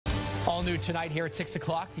All new tonight here at 6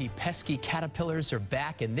 o'clock, the pesky caterpillars are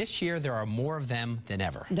back, and this year there are more of them than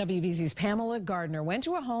ever. WBZ's Pamela Gardner went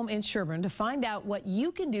to a home in Sherburne to find out what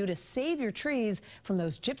you can do to save your trees from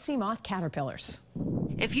those Gypsy Moth caterpillars.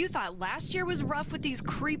 If you thought last year was rough with these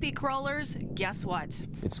creepy crawlers, guess what?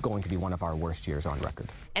 It's going to be one of our worst years on record.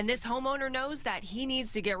 And this homeowner knows that he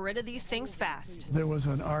needs to get rid of these things fast. There was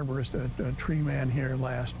an arborist, a tree man here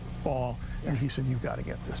last fall, and he said, you've got to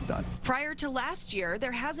get this done. Prior to last year,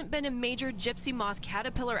 there hasn't been a major Gypsy Moth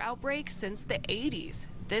caterpillar outbreak since the 80s.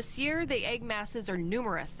 This year, the egg masses are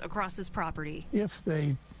numerous across his property. If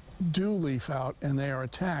they do leaf out and they are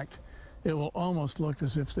attacked, it will almost look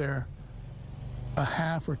as if they're a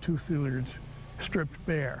half or two-thirds stripped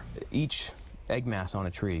bare. Each egg mass on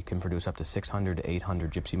a tree can produce up to 600 to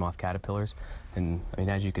 800 Gypsy Moth caterpillars. And I mean,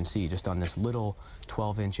 as you can see, just on this little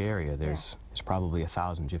 12-inch area, there's probably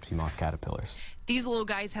 1,000 Gypsy Moth caterpillars. These little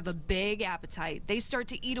guys have a big appetite. They start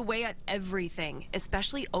to eat away at everything,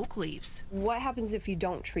 especially oak leaves. What happens if you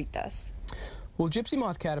don't treat this? Well, Gypsy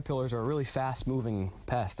Moth caterpillars are a really fast-moving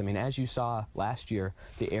pest. I mean, as you saw last year,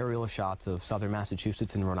 the aerial shots of southern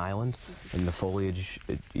Massachusetts and Rhode Island, and the foliage,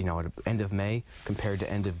 you know, at end of May compared to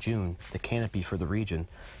end of June, the canopy for the region,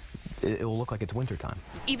 it will look like it's wintertime.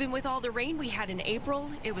 Even with all the rain we had in April,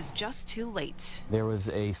 it was just too late. There was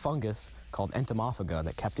a fungus called entomophaga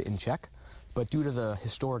that kept it in check, but due to the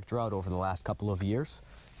historic drought over the last couple of years,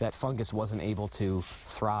 that fungus wasn't able to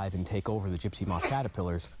thrive and take over the Gypsy Moth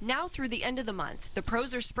caterpillars. Now through the end of the month, the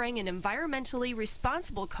pros are spraying an environmentally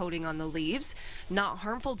responsible coating on the leaves, not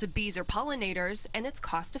harmful to bees or pollinators, and it's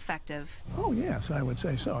cost effective. Oh yes, I would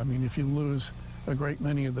say so. I mean, if you lose a great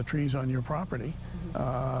many of the trees on your property,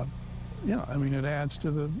 you know, I mean, it adds to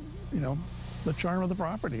the, you know, the charm of the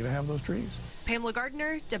property to have those trees. Pamela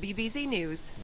Gardner, WBZ News.